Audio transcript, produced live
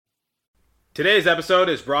Today's episode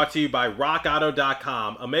is brought to you by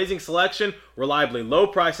RockAuto.com. Amazing selection, reliably low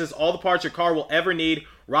prices, all the parts your car will ever need.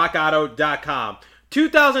 RockAuto.com.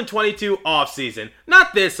 2022 offseason.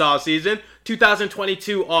 Not this offseason,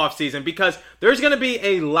 2022 offseason, because there's going to be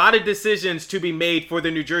a lot of decisions to be made for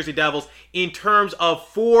the New Jersey Devils in terms of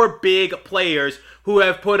four big players who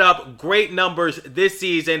have put up great numbers this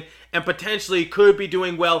season and potentially could be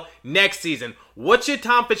doing well next season. What should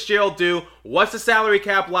Tom Fitzgerald do? What's the salary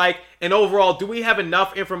cap like? And overall, do we have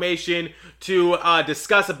enough information to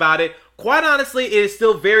discuss about it? Quite honestly, it is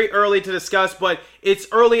still very early to discuss, but it's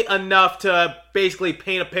early enough to basically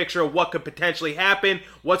paint a picture of what could potentially happen,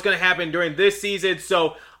 what's going to happen during this season.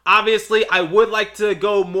 So obviously, I would like to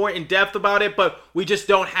go more in depth about it, but we just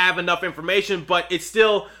don't have enough information. But it's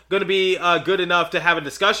still going to be good enough to have a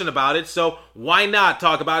discussion about it. So why not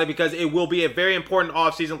talk about it? Because it will be a very important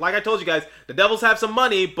offseason. Like I told you guys, the Devils have some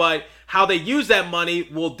money, but how they use that money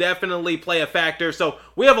will definitely play a factor. So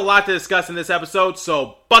we have a lot to discuss in this episode,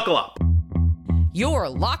 so buckle up. You're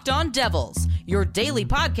Locked On Devils, your daily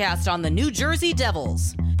podcast on the New Jersey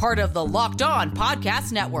Devils. Part of the Locked On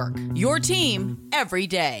Podcast Network, your team every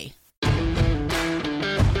day. Patrick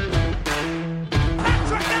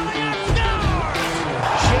Elliott scores!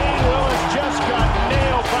 Shane Willis just got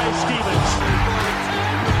nailed by Stevens.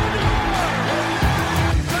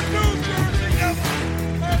 The New Jersey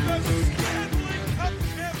Devils are the Stanley Cup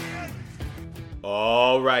champions.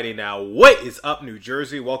 Alrighty now, what is up, New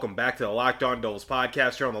Jersey? Welcome back to the Locked On Devils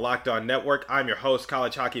podcast here on the Locked On Network. I'm your host,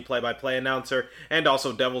 college hockey play-by-play announcer, and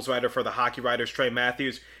also Devils writer for the Hockey Writers, Trey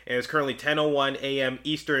Matthews. And it's currently 10:01 a.m.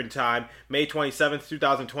 Eastern Time, May 27th,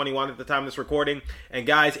 2021 at the time of this recording. And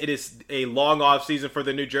guys, it is a long off season for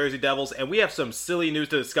the New Jersey Devils, and we have some silly news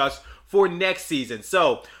to discuss for next season.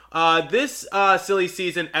 So, this silly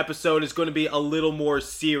season episode is going to be a little more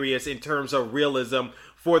serious in terms of realism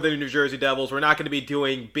for the New Jersey Devils. We're not going to be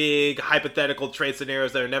doing big hypothetical trade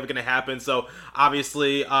scenarios that are never going to happen. So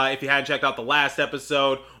obviously, if you hadn't checked out the last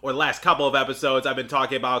episode or the last couple of episodes, I've been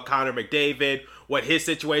talking about Connor McDavid, what his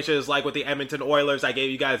situation is like with the Edmonton Oilers. I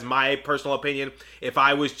gave you guys my personal opinion if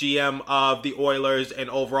I was GM of the Oilers, and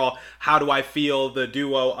overall, how do I feel the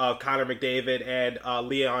duo of Connor McDavid and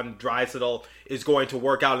Leon Draisaitl is going to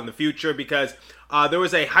work out in the future, because there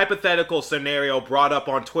was a hypothetical scenario brought up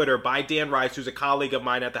on Twitter by Dan Rice, who's a colleague of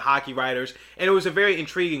mine at the Hockey Writers, and it was a very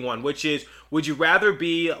intriguing one, which is, would you rather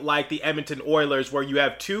be like the Edmonton Oilers, where you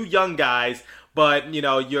have two young guys, but you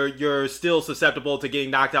know you're still susceptible to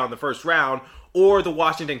getting knocked out in the first round, or the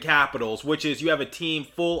Washington Capitals, which is you have a team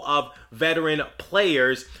full of veteran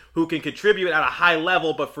players who can contribute at a high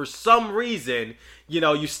level, but for some reason,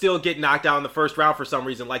 you still get knocked out in the first round for some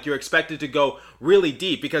reason. Like, you're expected to go really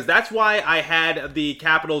deep, because that's why I had the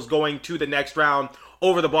Capitals going to the next round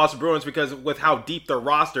over the Boston Bruins, because with how deep their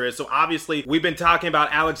roster is. So obviously, we've been talking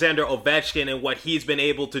about Alexander Ovechkin and what he's been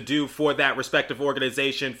able to do for that respective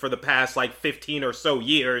organization for the past 15 or so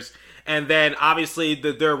years. And then obviously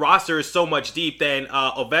their roster is so much deep than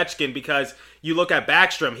Ovechkin, because you look at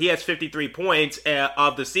Backstrom, he has 53 points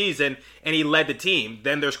of the season, and he led the team.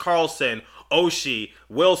 Then there's Carlson, Oshie,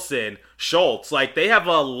 Wilson, Schultz. They have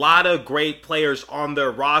a lot of great players on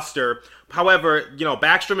their roster. However,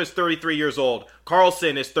 Backstrom is 33 years old.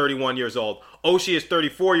 Carlson is 31 years old. Oshie is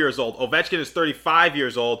 34 years old. Ovechkin is 35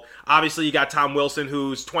 years old. Obviously, you got Tom Wilson,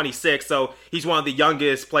 who's 26, so he's one of the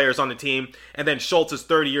youngest players on the team. And then Schultz is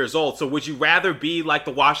 30 years old. So would you rather be like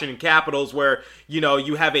the Washington Capitals, where,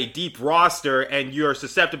 you have a deep roster and you're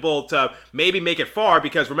susceptible to maybe make it far?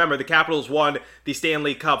 Because remember, the Capitals won the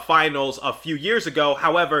Stanley Cup Finals a few years ago.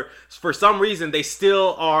 However, for some reason, they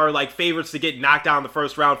still are favorites to get knocked out in the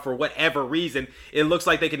first round for whatever reason. It looks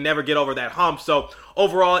like they can never get over that hump. So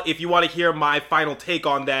overall, if you want to hear my final take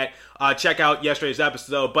on that, check out yesterday's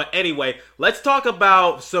episode. But anyway, let's talk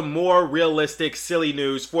about some more realistic, silly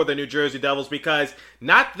news for the New Jersey Devils, because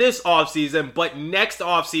not this offseason, but next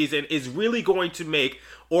offseason is really going to make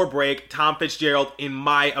or break Tom Fitzgerald, in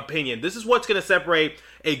my opinion. This is what's going to separate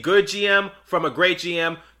a good GM from a great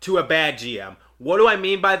GM to a bad GM. What do I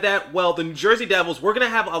mean by that? Well, the New Jersey Devils, we're going to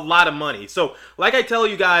have a lot of money. So, like I tell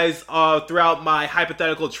you guys throughout my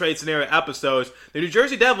hypothetical trade scenario episodes, the New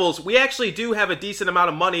Jersey Devils, we actually do have a decent amount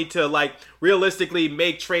of money to, realistically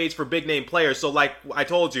make trades for big-name players. So, like I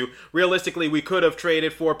told you, realistically, we could have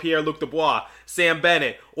traded for Pierre-Luc Dubois, Sam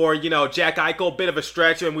Bennett, or, Jack Eichel. Bit of a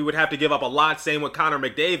stretch, and we would have to give up a lot. Same with Connor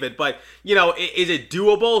McDavid. But, is it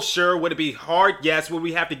doable? Sure. Would it be hard? Yes. Would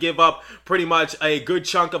we have to give up pretty much a good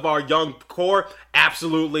chunk of our young core?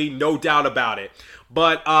 Absolutely, no doubt about it.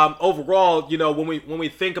 But overall, when we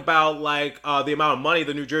think about the amount of money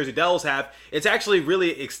the New Jersey Devils have, it's actually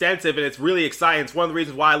really extensive and it's really exciting. It's one of the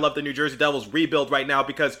reasons why I love the New Jersey Devils rebuild right now,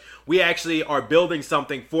 because we actually are building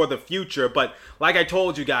something for the future. But like I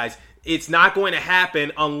told you guys, it's not going to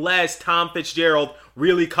happen unless Tom Fitzgerald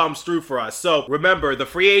really comes through for us. So remember, the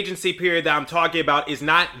free agency period that I'm talking about is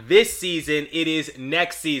not this season, it is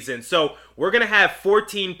next season. So we're going to have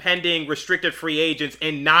 14 pending restricted free agents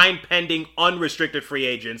and 9 pending unrestricted free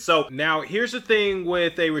agents. So now here's the thing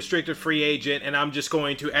with a restricted free agent, and I'm just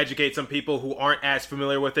going to educate some people who aren't as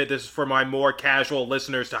familiar with it. This is for my more casual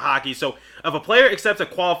listeners to hockey. So if a player accepts a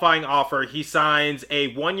qualifying offer, he signs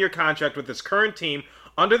a 1-year contract with his current team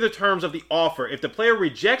under the terms of the offer. If the player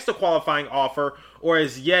rejects the qualifying offer or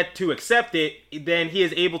is yet to accept it, then he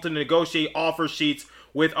is able to negotiate offer sheets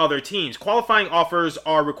with other teams. Qualifying offers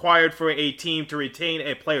are required for a team to retain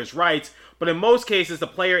a player's rights, but in most cases, the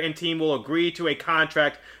player and team will agree to a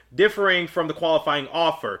contract differing from the qualifying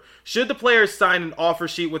offer. Should the player sign an offer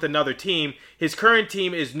sheet with another team, his current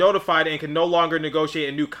team is notified and can no longer negotiate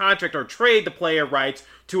a new contract or trade the player rights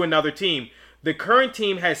to another team. The current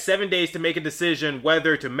team has 7 days to make a decision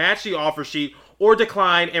whether to match the offer sheet or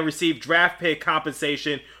decline and receive draft pick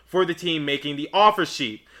compensation for the team making the offer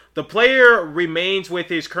sheet. The player remains with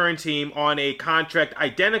his current team on a contract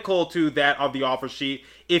identical to that of the offer sheet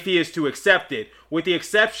if he is to accept it, with the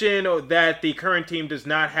exception that the current team does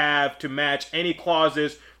not have to match any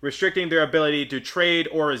clauses restricting their ability to trade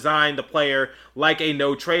or resign the player, like a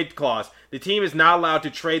no-trade clause. The team is not allowed to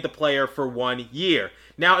trade the player for 1 year.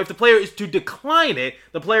 Now, if the player is to decline it,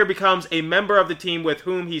 the player becomes a member of the team with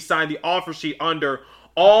whom he signed the offer sheet under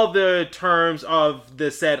all the terms of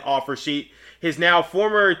the said offer sheet. His now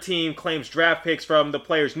former team claims draft picks from the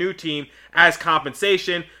player's new team as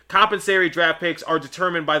compensation. Compensatory draft picks are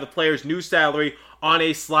determined by the player's new salary on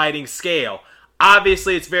a sliding scale.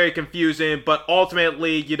 Obviously, it's very confusing, but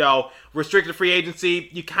ultimately, restricted free agency,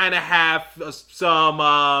 you kind of have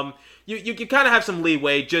some... You kind of have some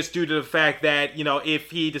leeway just due to the fact that,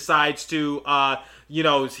 if he decides to,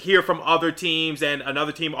 hear from other teams and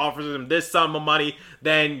another team offers him this sum of money,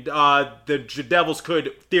 then the Devils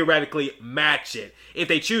could theoretically match it. If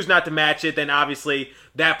they choose not to match it, then obviously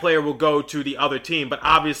that player will go to the other team. But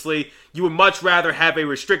obviously, you would much rather have a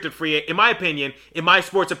restricted free agent. In my opinion, in my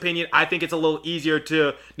sports opinion, I think it's a little easier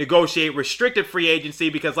to negotiate restricted free agency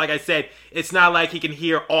because, like I said, it's not like he can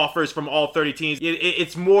hear offers from all 30 teams.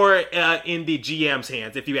 It's more in the GM's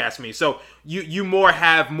hands, if you ask me. So you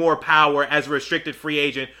have more power as a restricted free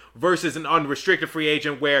agent versus an unrestricted free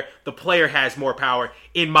agent where the player has more power,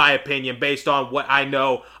 in my opinion, based on what I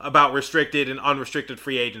know about restricted and unrestricted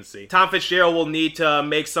free agency. Tom Fitzgerald will need to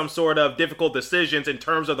make some sort of difficult decisions in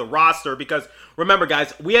terms of the roster because, remember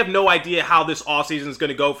guys, we have no idea how this offseason is going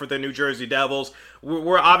to go for the New Jersey Devils.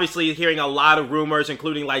 We're obviously hearing a lot of rumors,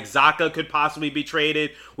 including like Zacha could possibly be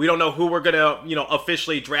traded. We don't know who we're going to,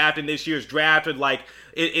 officially draft in this year's draft. And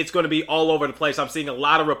it's going to be all over the place. I'm seeing a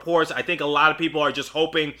lot of reports. I think a lot of people are just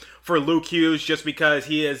hoping for Luke Hughes just because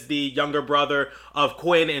he is the younger brother of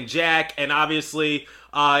Quinn and Jack. And obviously,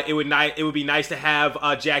 it would be nice to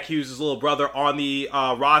have Jack Hughes' little brother on the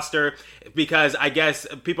roster because I guess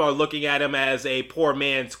people are looking at him as a poor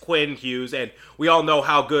man's Quinn Hughes. And we all know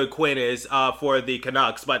how good Quinn is for the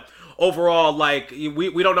Canucks. But overall,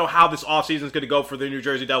 we don't know how this offseason is going to go for the New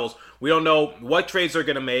Jersey Devils. We don't know what trades they're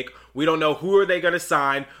going to make. We don't know who are they going to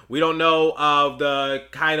sign. We don't know the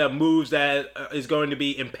kind of moves that is going to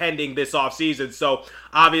be impending this offseason. So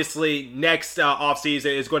obviously next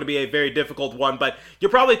offseason is going to be a very difficult one. But you're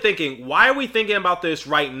probably thinking, why are we thinking about this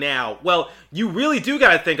right now? Well, you really do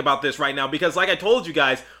got to think about this right now because like I told you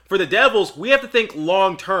guys, for the Devils, we have to think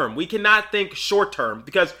long term. We cannot think short term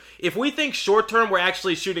because if we think short term, we're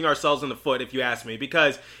actually shooting ourselves in the foot, if you ask me.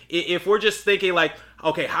 Because if we're just thinking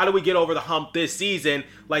okay, how do we get over the hump this season?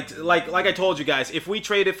 Like I told you guys, if we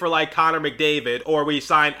traded for Connor McDavid or we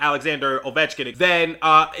signed Alexander Ovechkin, then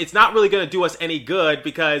it's not really going to do us any good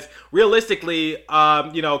because realistically,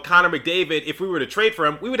 Connor McDavid, if we were to trade for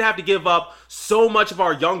him, we would have to give up so much of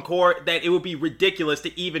our young core that it would be ridiculous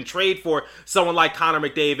to even trade for someone like Connor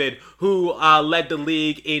McDavid, who led the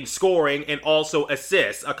league in scoring and also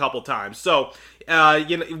assists a couple times. So,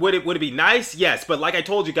 would it be nice? Yes, but like I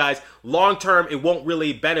told you guys, long term it won't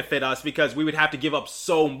really benefit us because we would have to give up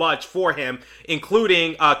so much for him,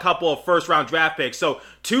 including a couple of first round draft picks. So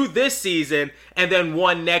 2 this season and then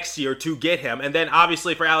 1 next year to get him. And then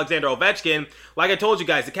obviously for Alexander Ovechkin, like I told you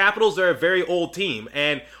guys, the Capitals are a very old team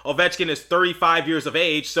and Ovechkin is 35 years of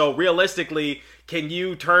age. So realistically, can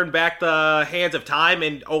you turn back the hands of time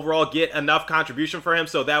and overall get enough contribution for him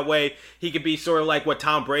so that way he could be sort of like what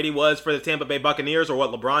Tom Brady was for the Tampa Bay Buccaneers or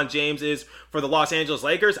what LeBron James is for the Los Angeles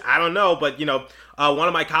Lakers? I don't know, but one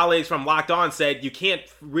of my colleagues from Locked On said you can't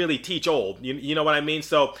really teach old. You know what I mean?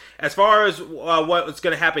 So as far as what's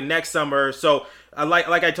going to happen next summer, so like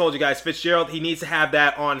I told you guys, Fitzgerald, he needs to have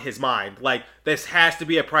that on his mind. Like, this has to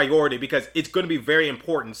be a priority because it's going to be very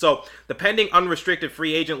important. So the pending unrestricted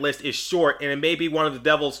free agent list is short, and it may be one of the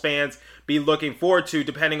Devils fans be looking forward to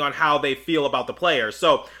depending on how they feel about the players.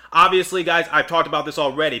 So obviously, guys, I've talked about this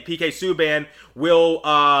already. PK Subban will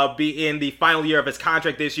be in the final year of his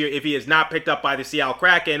contract this year if he is not picked up by the Seattle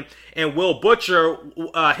Kraken, and Will Butcher,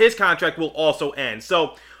 his contract will also end.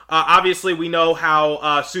 So obviously, we know how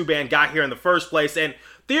Subban got here in the first place, and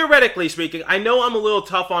theoretically speaking, I know I'm a little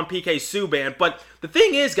tough on PK Subban, but the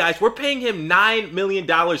thing is, guys, we're paying him $9 million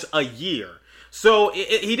a year. So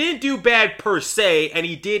he didn't do bad per se, and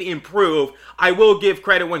he did improve. I will give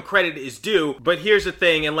credit when credit is due, but here's the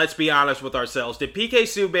thing, and let's be honest with ourselves. Did PK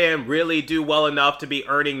Subban really do well enough to be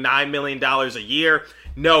earning $9 million a year?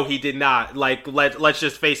 No, he did not. Like, let's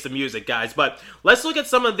just face the music, guys. But let's look at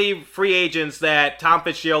some of the free agents that Tom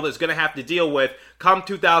Fitzgerald is going to have to deal with come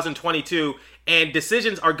 2022, and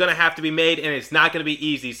decisions are going to have to be made, and it's not going to be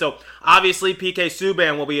easy. So, obviously, PK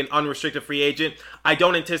Subban will be an unrestricted free agent. I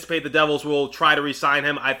don't anticipate the Devils will try to re-sign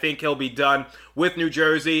him. I think he'll be done with New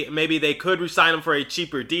Jersey. Maybe they could re-sign him for a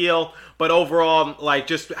cheaper deal, but overall, like,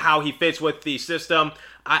 just how he fits with the system,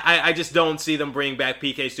 I just don't see them bringing back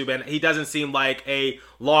PK Subban. He doesn't seem like a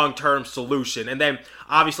long-term solution. And then,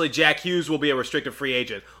 obviously, Jack Hughes will be a restricted free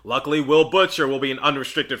agent. Luckily, Will Butcher will be an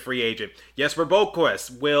unrestricted free agent. Jesper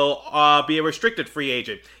Boquist will be a restricted free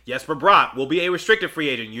agent. Jesper Bratt will be a restricted free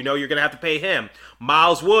agent. You know you're going to have to pay him.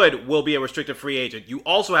 Miles Wood will be a restricted free agent. You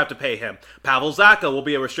also have to pay him. Pavel Zacha will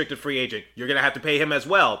be a restricted free agent. You're going to have to pay him as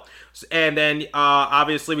well. And then,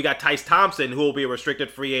 obviously, we got Tyce Thompson, who will be a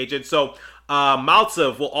restricted free agent. So,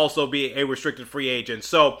 Maltsev will also be a restricted free agent.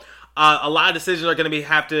 So, a lot of decisions are going to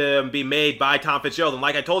have to be made by Tom Fitzgerald. And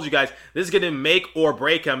like I told you guys, this is going to make or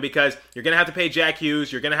break him because you're going to have to pay Jack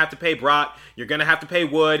Hughes. You're going to have to pay Bratt. You're going to have to pay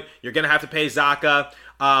Wood. You're going to have to pay Zacha.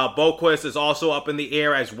 Boquist is also up in the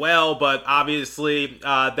air as well, but obviously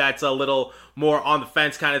that's a little more on the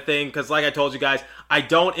fence kind of thing because like I told you guys, I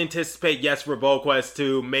don't anticipate Jesper Boquist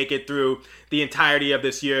to make it through the entirety of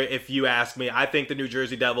this year if you ask me. I think the New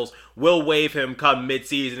Jersey Devils will waive him come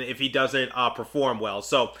mid-season if he doesn't perform well.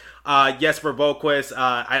 So Jesper Boquist,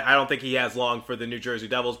 I don't think he has long for the New Jersey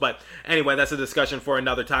Devils, but anyway, that's a discussion for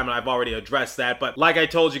another time and I've already addressed that. But like I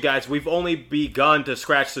told you guys, we've only begun to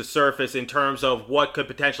scratch the surface in terms of what could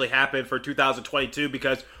potentially happen for 2022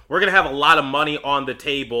 because we're going to have a lot of money on the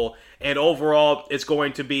table, and overall, it's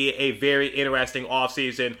going to be a very interesting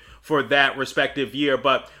offseason for that respective year.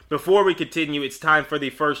 But before we continue, it's time for the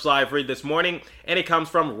first live read this morning, and it comes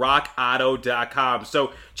from RockAuto.com.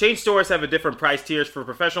 So, chain stores have a different price tiers for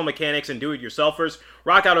professional mechanics and do-it-yourselfers.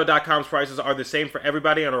 RockAuto.com's prices are the same for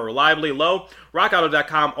everybody and are reliably low.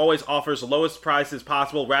 RockAuto.com always offers the lowest prices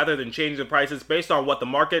possible rather than changing the prices based on what the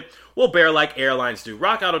market will bear like airlines do.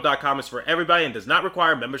 RockAuto.com is for everybody and does not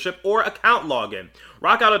require membership or account login.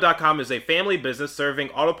 RockAuto.com is a family business serving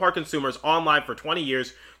auto part consumers online for 20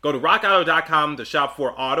 years. Go to RockAuto.com to shop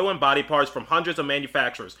for auto and body parts from hundreds of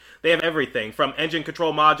manufacturers. They have everything from engine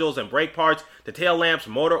control modules and brake parts to tail lamps,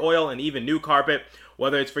 motor oil, and even new carpet.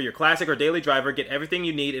 Whether it's for your classic or daily driver, get everything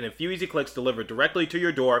you need in a few easy clicks delivered directly to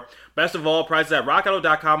your door. Best of all, prices at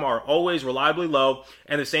RockAuto.com are always reliably low,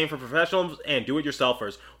 and the same for professionals and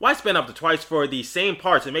do-it-yourselfers. Why spend up to twice for the same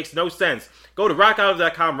parts? It makes no sense. Go to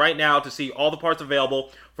RockAuto.com right now to see all the parts available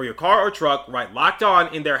for your car or truck. Write Locked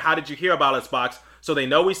On in their How Did You Hear About Us box so they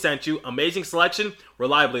know we sent you. Amazing selection,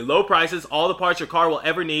 reliably low prices, all the parts your car will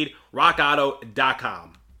ever need.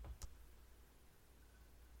 RockAuto.com.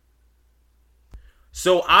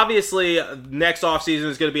 So obviously, next offseason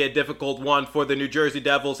is going to be a difficult one for the New Jersey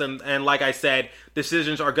Devils, and like I said,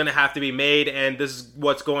 decisions are going to have to be made, and this is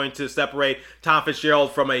what's going to separate Tom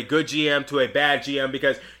Fitzgerald from a good GM to a bad GM,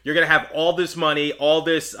 because you're going to have all this money, all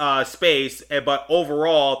this space, but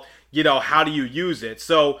overall, you know, how do you use it?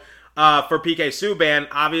 So for PK Subban,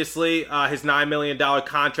 obviously, his $9 million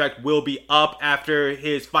contract will be up after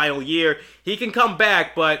his final year. He can come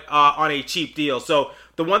back, but on a cheap deal. So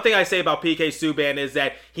the one thing I say about PK Subban is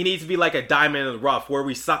that he needs to be like a diamond in the rough, where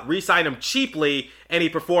we re-sign him cheaply and he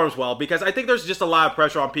performs well, because I think there's just a lot of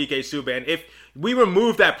pressure on PK Subban. If we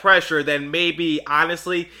remove that pressure, then maybe,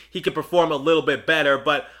 honestly, he could perform a little bit better,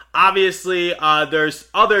 but obviously there's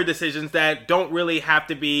other decisions that don't really have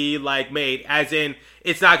to be like made, as in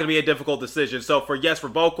it's not going to be a difficult decision. So for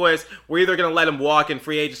Boquist, we're either going to let him walk in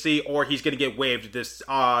free agency or he's going to get waived this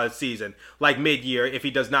season, like mid-year, if he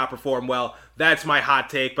does not perform well. That's my hot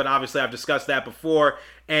take, but obviously I've discussed that before.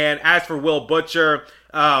 And as for Will Butcher,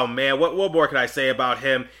 oh man, what more can I say about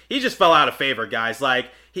him? He just fell out of favor, guys. Like,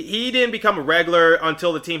 he didn't become a regular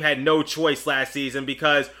until the team had no choice last season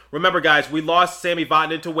because, remember guys, we lost Sami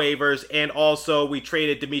Vatanen to waivers and also we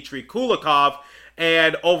traded Dmitry Kulikov.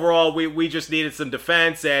 And overall, we just needed some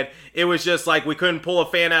defense, and it was just like we couldn't pull a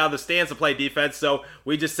fan out of the stands to play defense, so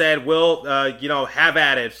we just said, Will, have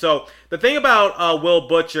at it. So the thing about Will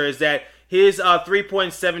Butcher is that his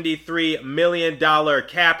 $3.73 million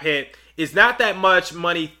cap hit is not that much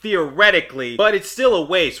money theoretically, but it's still a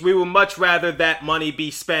waste. We would much rather that money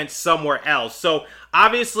be spent somewhere else. So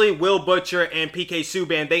obviously, Will Butcher and PK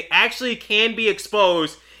Subban, they actually can be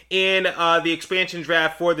exposed in the expansion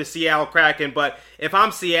draft for the Seattle Kraken, but if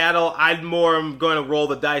I'm Seattle, I'm going to roll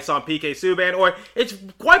the dice on PK Subban, or it's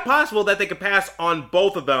quite possible that they could pass on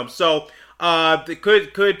both of them. So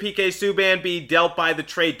could PK Subban be dealt by the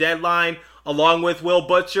trade deadline along with Will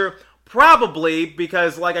Butcher? Probably,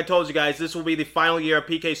 because like I told you guys, this will be the final year of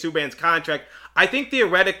PK Subban's contract. I think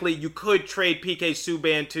theoretically you could trade PK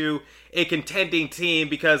Subban to a contending team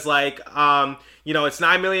because it's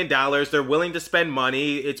 $9 million. They're willing to spend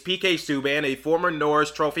money. It's PK Subban, a former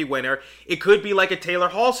Norris Trophy winner. It could be like a Taylor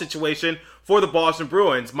Hall situation for the Boston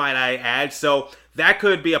Bruins, might I add. So that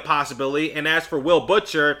could be a possibility. And as for Will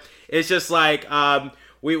Butcher, it's just like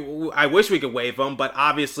I wish we could waive him, but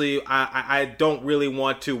obviously I don't really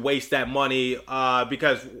want to waste that money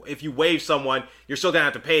because if you waive someone, you're still going to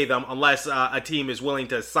have to pay them unless a team is willing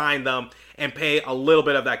to sign them and pay a little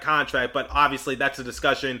bit of that contract. But obviously that's a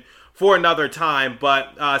discussion for another time.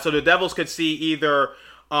 But so the Devils could see either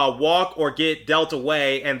walk or get dealt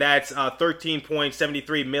away, and that's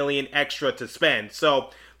 $13.73 million extra to spend.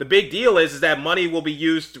 So the big deal is that money will be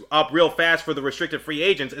used up real fast for the restricted free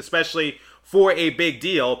agents, especially for a big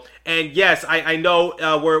deal. And yes, I know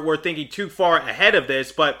we're thinking too far ahead of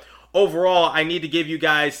this, but overall, I need to give you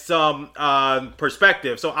guys some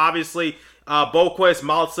perspective. So obviously, Boquist,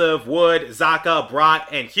 Maltsev, Wood, Zacha, Bratt,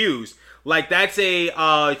 and Hughes. Like, that's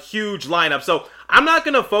a huge lineup. So I'm not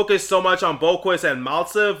going to focus so much on Boquist and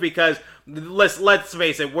Maltsev because let's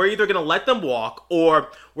face it, we're either going to let them walk or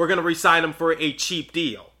we're going to re-sign them for a cheap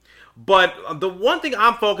deal. But the one thing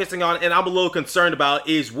I'm focusing on and I'm a little concerned about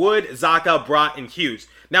is Wood, Zacha, Bratt, and Hughes.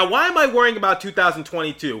 Now, why am I worrying about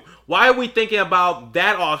 2022? Why are we thinking about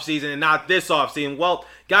that offseason and not this offseason? Well,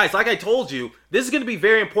 guys, like I told you, this is going to be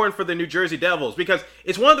very important for the New Jersey Devils because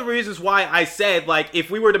it's one of the reasons why I said, like, if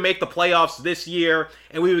we were to make the playoffs this year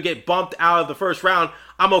and we would get bumped out of the first round,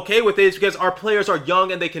 I'm okay with this because our players are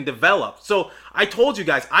young and they can develop. So I told you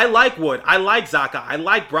guys, I like Wood, I like Zacha, I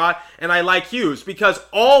like Bratt, and I like Hughes because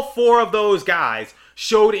all four of those guys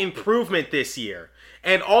showed improvement this year.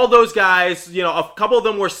 And all those guys, a couple of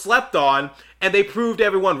them were slept on, and they proved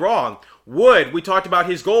everyone wrong. Wood, we talked about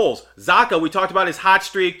his goals. Zacha, we talked about his hot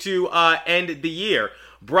streak to end the year.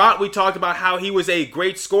 Bratt, we talked about how he was a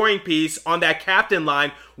great scoring piece on that captain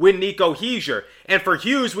line with Nico Hischier. And for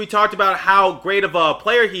Hughes, we talked about how great of a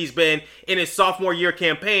player he's been in his sophomore year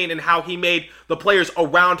campaign and how he made the players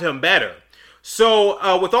around him better.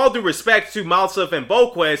 So, with all due respect to Maltsev and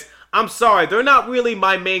Boquist, I'm sorry, they're not really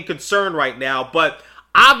my main concern right now, but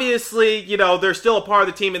obviously, they're still a part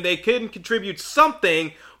of the team and they can contribute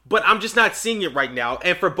something, but I'm just not seeing it right now.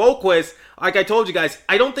 And for Boquist, like I told you guys,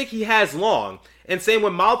 I don't think he has long. And same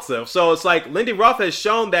with Maltsev. So it's like Lindy Ruff has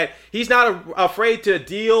shown that he's not afraid to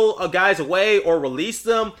deal guys away or release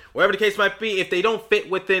them, whatever the case might be, if they don't fit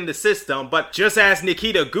within the system. But just ask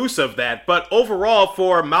Nikita Gusev that. But overall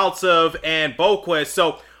for Maltsev and Boquist,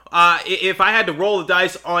 so if I had to roll the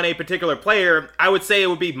dice on a particular player, I would say it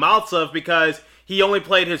would be Maltsev because he only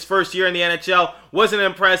played his first year in the NHL. Wasn't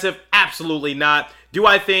impressive? Absolutely not. Do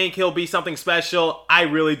I think he'll be something special? I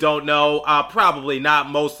really don't know. Probably not,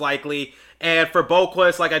 most likely. And for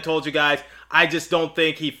Boquist, like I told you guys, I just don't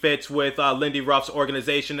think he fits with Lindy Ruff's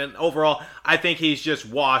organization. And overall, I think he's just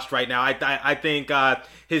washed right now. I think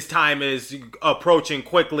his time is approaching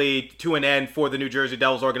quickly to an end for the New Jersey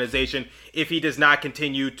Devils organization if he does not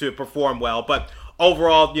continue to perform well. But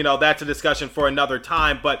overall, that's a discussion for another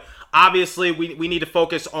time. But obviously, we need to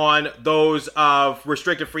focus on those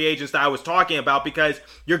restricted free agents that I was talking about because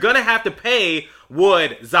you're going to have to pay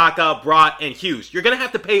Wood, Zacha, Bratt, and Hughes. You're going to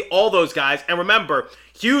have to pay all those guys. And remember,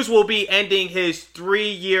 Hughes will be ending his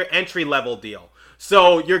 3-year entry-level deal.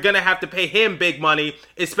 So you're going to have to pay him big money,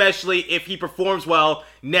 especially if he performs well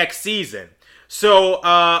next season. So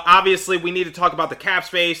obviously we need to talk about the cap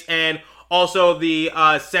space and also the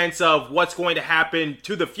sense of what's going to happen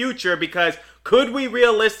to the future, because could we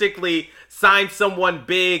realistically sign someone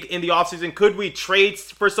big in the offseason? Could we trade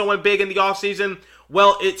for someone big in the offseason?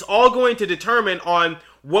 Well, it's all going to determine on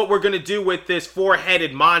what we're going to do with this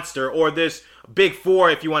four-headed monster, or this big four,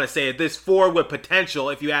 if you want to say it, this four with potential,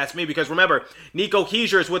 if you ask me, because remember, Nico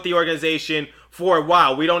Hischier is with the organization for a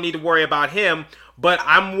while. We don't need to worry about him, but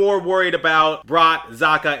I'm more worried about Bratt,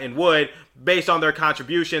 Zacha, and Wood based on their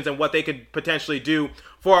contributions and what they could potentially do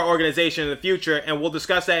for our organization in the future, and we'll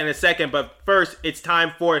discuss that in a second. But first, it's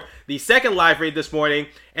time for the second live read this morning,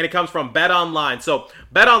 and it comes from BetOnline. So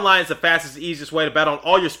BetOnline is the fastest, easiest way to bet on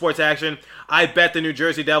all your sports action. I bet the New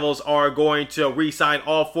Jersey Devils are going to re-sign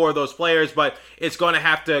all four of those players, but it's going to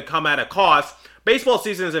have to come at a cost. Baseball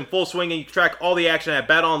season is in full swing, and you can track all the action at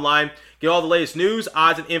BetOnline. Get all the latest news,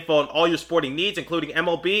 odds, and info on all your sporting needs, including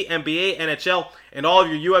MLB, NBA, NHL, and all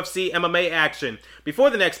of your UFC, MMA action.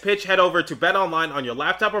 Before the next pitch, head over to BetOnline on your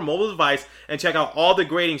laptop or mobile device and check out all the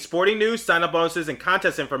grading sporting news, sign-up bonuses, and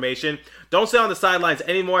contest information. Don't sit on the sidelines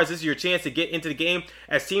anymore, as this is your chance to get into the game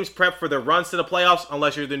as teams prep for their runs to the playoffs,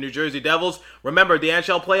 unless you're the New Jersey Devils. Remember, the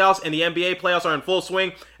NHL playoffs and the NBA playoffs are in full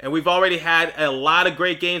swing, and we've already had a lot of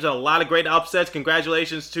great games and a lot of great upsets.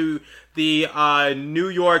 Congratulations to the New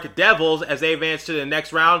York Devils as they advance to the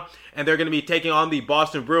next round, and they're going to be taking on the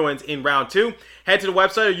Boston Bruins in round 2. Head to the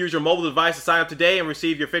website or use your mobile device to sign up today and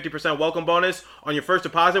receive your 50% welcome bonus on your first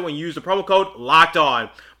deposit when you use the promo code LOCKEDON.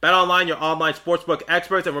 BetOnline, your online sportsbook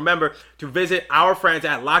experts, and remember to visit our friends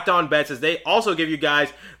at Locked On Bets, as they also give you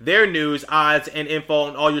guys their news, odds, and info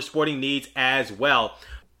on all your sporting needs as well.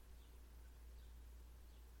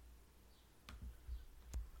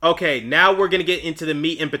 Okay, now we're going to get into the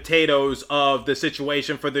meat and potatoes of the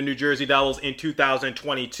situation for the New Jersey Devils in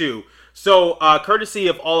 2022. So, courtesy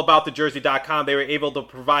of allaboutthejersey.com, they were able to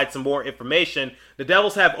provide some more information. The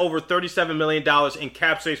Devils have over $37 million in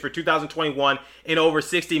cap space for 2021 and over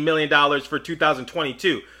 $60 million for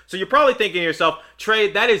 2022. So you're probably thinking to yourself,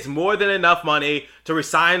 Trey, that is more than enough money to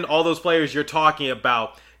resign all those players you're talking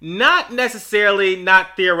about. Not necessarily,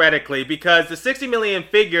 not theoretically, because the $60 million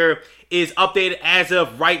figure is updated as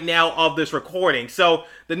of right now of this recording. So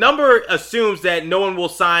the number assumes that no one will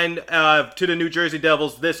sign to the New Jersey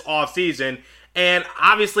Devils this offseason. And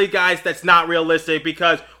obviously, guys, that's not realistic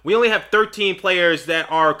because we only have 13 players that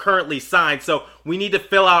are currently signed. So we need to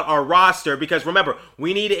fill out our roster because, remember,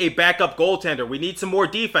 we need a backup goaltender. We need some more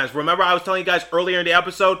defense. Remember, I was telling you guys earlier in the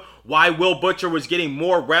episode why Will Butcher was getting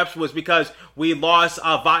more reps was because we lost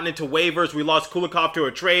Vatanen to waivers. We lost Kulikov to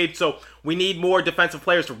a trade. So we need more defensive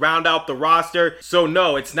players to round out the roster. So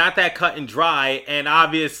no, it's not that cut and dry. And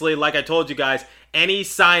obviously, like I told you guys, any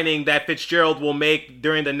signing that Fitzgerald will make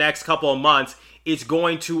during the next couple of months, it's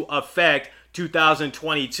going to affect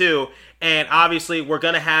 2022. And obviously, we're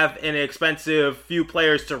going to have an expensive few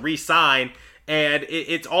players to re-sign. And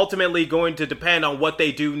it's ultimately going to depend on what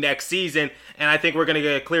they do next season. And I think we're going to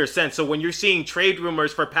get a clear sense. So when you're seeing trade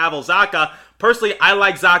rumors for Pavel Zacha, personally, I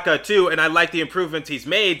like Zacha too. And I like the improvements he's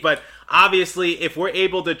made. But obviously, if we're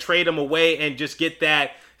able to trade him away and just get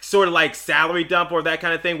that sort of like salary dump or that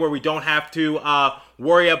kind of thing where we don't have to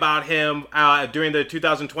worry about him during the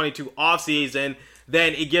 2022 offseason,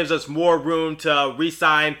 then it gives us more room to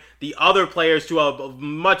re-sign the other players to a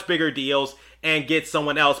much bigger deals and get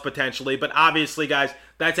someone else potentially. But obviously, guys,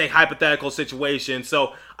 that's a hypothetical situation.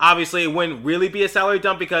 So obviously, it wouldn't really be a salary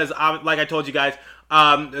dump because, like I told you guys,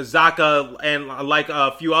 Zacha and like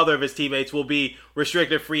a few other of his teammates will be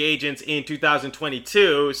restricted free agents in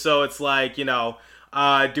 2022. So it's like, you know,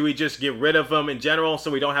 do we just get rid of them in general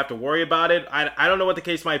so we don't have to worry about it? I don't know what the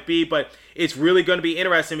case might be, but it's really going to be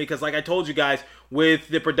interesting because, like I told you guys, with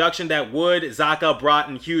the production that Wood, Zacha, Bratt,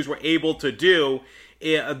 and Hughes were able to do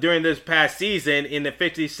during this past season in the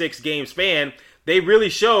 56-game span, they really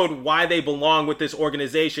showed why they belong with this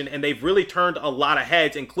organization, and they've really turned a lot of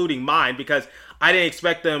heads, including mine, because I didn't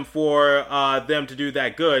expect them for them to do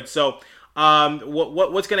that good. So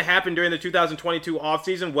what's going to happen during the 2022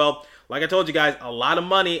 offseason? Well, like I told you guys, a lot of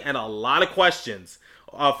money and a lot of questions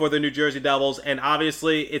for the New Jersey Devils. And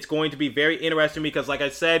obviously, it's going to be very interesting because, like I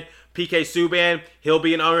said, PK Subban, he'll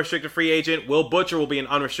be an unrestricted free agent. Will Butcher will be an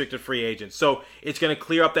unrestricted free agent. So it's going to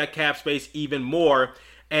clear up that cap space even more.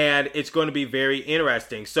 And it's going to be very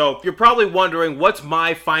interesting. So you're probably wondering, what's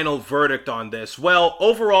my final verdict on this? Well,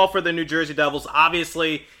 overall for the New Jersey Devils,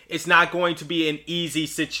 obviously, it's not going to be an easy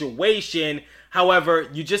situation. However,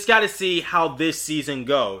 you just got to see how this season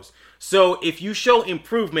goes. So if you show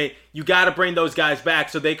improvement, you got to bring those guys back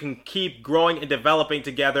so they can keep growing and developing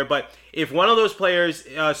together. But if one of those players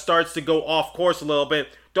starts to go off course a little bit,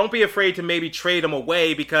 don't be afraid to maybe trade them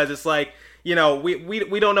away, because it's like,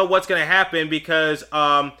 we don't know what's going to happen, because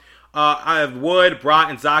I have Wood, Brott,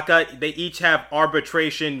 and Zacha. They each have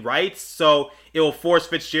arbitration rights, so it will force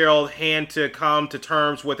Fitzgerald's hand to come to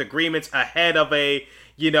terms with agreements ahead of a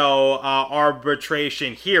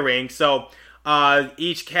arbitration hearing. So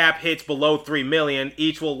each cap hits below $3 million.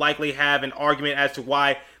 Each will likely have an argument as to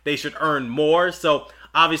why they should earn more. So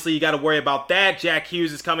obviously you got to worry about that. Jack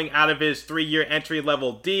Hughes is coming out of his 3-year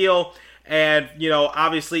entry-level deal. And,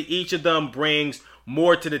 obviously each of them brings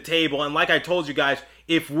more to the table. And like I told you guys,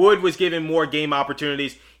 if Wood was given more game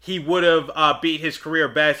opportunities, he would have beat his career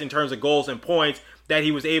best in terms of goals and points that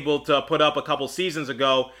he was able to put up a couple seasons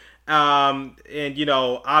ago. Obviously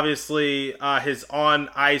his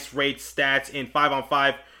on-ice rate stats in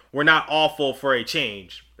 5-on-5 were not awful for a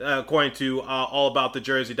change, according to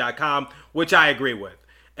allaboutthejersey.com, which I agree with.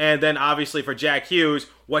 And then obviously for Jack Hughes,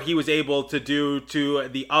 what he was able to do to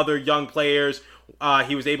the other young players,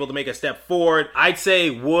 he was able to make a step forward. I'd say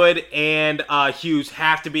Wood and Hughes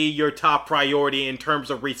have to be your top priority in terms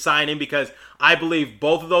of re-signing, because I believe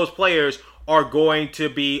both of those players are going to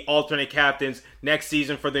be alternate captains next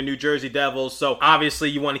season for the New Jersey Devils. So obviously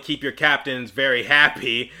you want to keep your captains very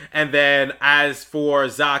happy. And then as for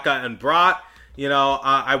Zacha and Brott,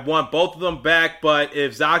 I want both of them back. But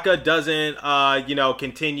if Zacha doesn't,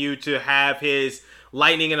 continue to have his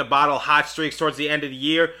lightning in a bottle hot streaks towards the end of the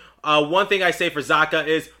year, one thing I say for Zacha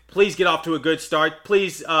is please get off to a good start.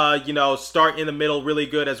 Please, start in the middle really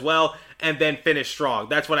good as well, and then finish strong.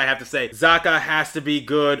 That's what I have to say. Zacha has to be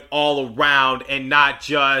good all around, and not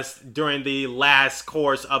just during the last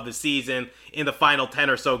course of the season in the final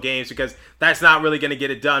 10 or so games, because that's not really going to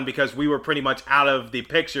get it done, because we were pretty much out of the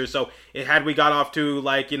picture. So had we got off to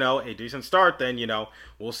a decent start, then,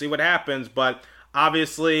 we'll see what happens. But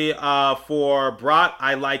obviously, for Brott,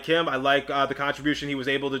 I like him. I like the contribution he was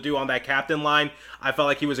able to do on that captain line. I felt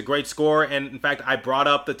like he was a great scorer. And in fact, I brought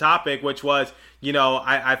up the topic, which was,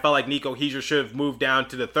 I felt like Nico Hischier should have moved down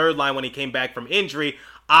to the third line when he came back from injury.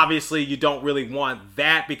 Obviously, you don't really want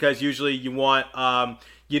that, because usually you want,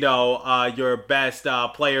 your best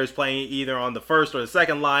players playing either on the first or the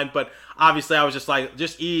second line. But obviously, I was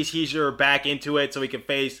just ease Hischier back into it so he can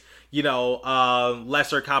face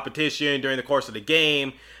lesser competition during the course of the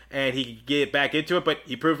game, and he could get back into it. But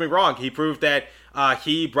he proved me wrong. He proved that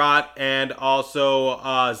he, Brott, and also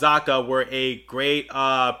Zacha were a great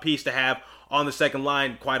piece to have on the second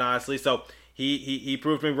line, quite honestly. So he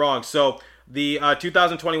proved me wrong. So the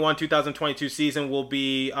 2021-2022 season will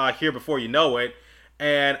be here before you know it.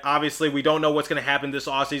 And obviously, we don't know what's going to happen this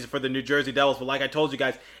offseason for the New Jersey Devils. But like I told you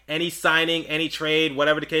guys, any signing, any trade,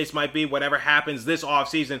 whatever the case might be, whatever happens this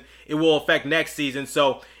offseason, it will affect next season.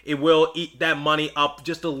 So it will eat that money up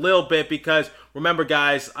just a little bit, because remember,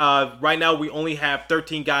 guys, right now we only have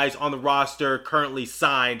 13 guys on the roster currently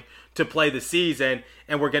signed to play the season,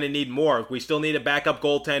 and we're going to need more. We still need a backup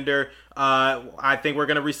goaltender. I think we're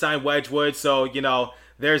going to re-sign Wedgwood. So,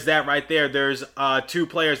 there's that right there. There's 2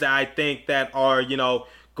 players that I think that are,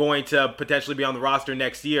 going to potentially be on the roster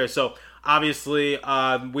next year. So obviously,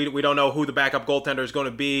 we don't know who the backup goaltender is going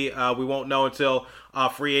to be. We won't know until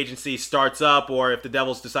free agency starts up, or if the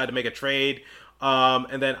Devils decide to make a trade.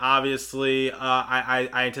 And then obviously, I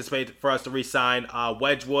anticipate for us to re-sign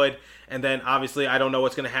Wedgwood. And then obviously, I don't know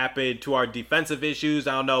what's going to happen to our defensive issues.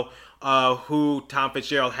 I don't know who Tom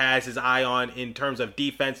Fitzgerald has his eye on in terms of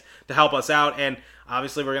defense to help us out. And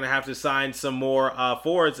obviously, we're going to have to sign some more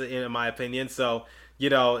forwards, in my opinion. So,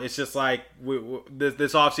 it's just like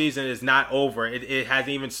this offseason is not over. It hasn't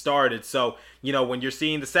even started. So, when you're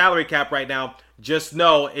seeing the salary cap right now, just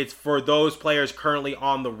know it's for those players currently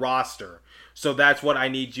on the roster. So that's what I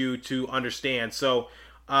need you to understand. So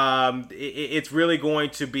it's really going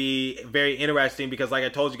to be very interesting, because like I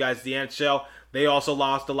told you guys, the NHL, they also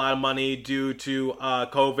lost a lot of money due to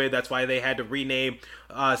COVID. That's why they had to rename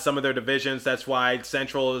some of their divisions. That's why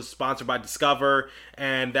Central is sponsored by Discover,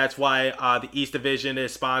 and that's why the East Division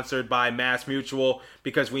is sponsored by Mass Mutual,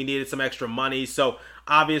 because we needed some extra money. So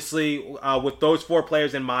obviously, with those 4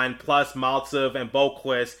 players in mind, plus Maltsev and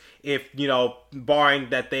Boqvist, if,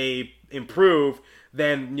 barring that they improve,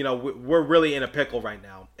 then, we're really in a pickle right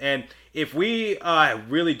now. And if we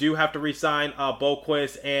really do have to re-sign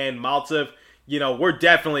Boqvist and Maltsev, we're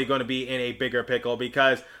definitely going to be in a bigger pickle,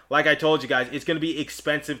 because like I told you guys, it's going to be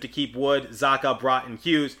expensive to keep Wood, Zacha, Brott, and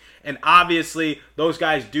Hughes. And obviously, those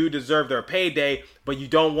guys do deserve their payday, but you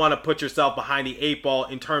don't want to put yourself behind the 8 ball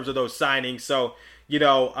in terms of those signings. So,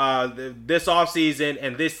 this offseason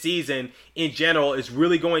and this season in general is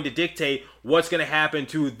really going to dictate what's going to happen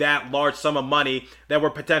to that large sum of money that we're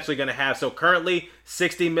potentially going to have. So currently,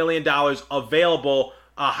 $60 million available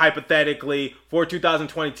hypothetically for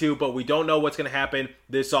 2022, but we don't know what's going to happen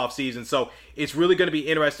this offseason. So it's really going to be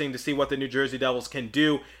interesting to see what the New Jersey Devils can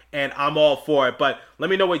do, and I'm all for it. But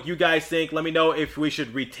let me know what you guys think. Let me know if we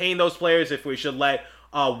should retain those players, if we should let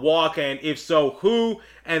walk, and if so, who.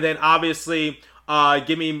 And then obviously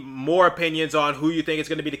give me more opinions on who you think is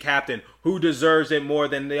going to be the captain, who deserves it more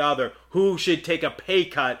than the other, who should take a pay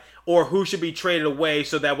cut, or who should be traded away,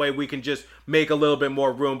 so that way we can just make a little bit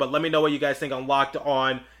more room. But let me know what you guys think on Locked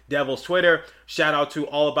On Devils Twitter. Shout out to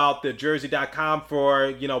allaboutthejersey.com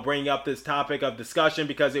for, bringing up this topic of discussion,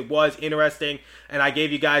 because it was interesting, and I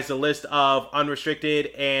gave you guys a list of unrestricted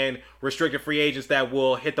and restricted free agents that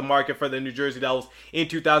will hit the market for the New Jersey Devils in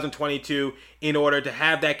 2022 in order to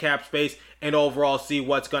have that cap space and overall see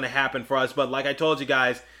what's going to happen for us. But like I told you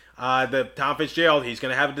guys, the Tom Fitzgerald, he's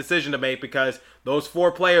going to have a decision to make, because those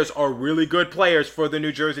 4 players are really good players for the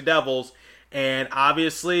New Jersey Devils. And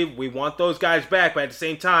obviously, we want those guys back, but at the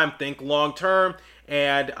same time, think long-term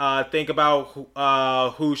and think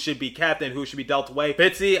about who should be captain, who should be dealt away.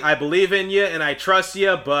 Fitzy, I believe in you and I trust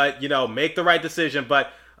you, but, make the right decision.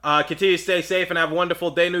 But continue to stay safe and have a wonderful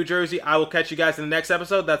day, New Jersey. I will catch you guys in the next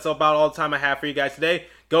episode. That's about all the time I have for you guys today.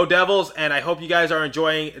 Go Devils, and I hope you guys are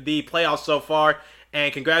enjoying the playoffs so far.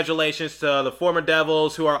 And congratulations to the former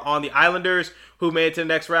Devils who are on the Islanders, who made it to the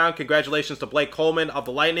next round. Congratulations to Blake Coleman of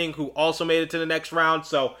the Lightning, who also made it to the next round.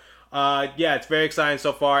 So, it's very exciting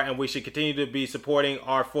so far, and we should continue to be supporting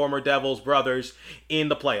our former Devils brothers in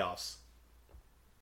the playoffs.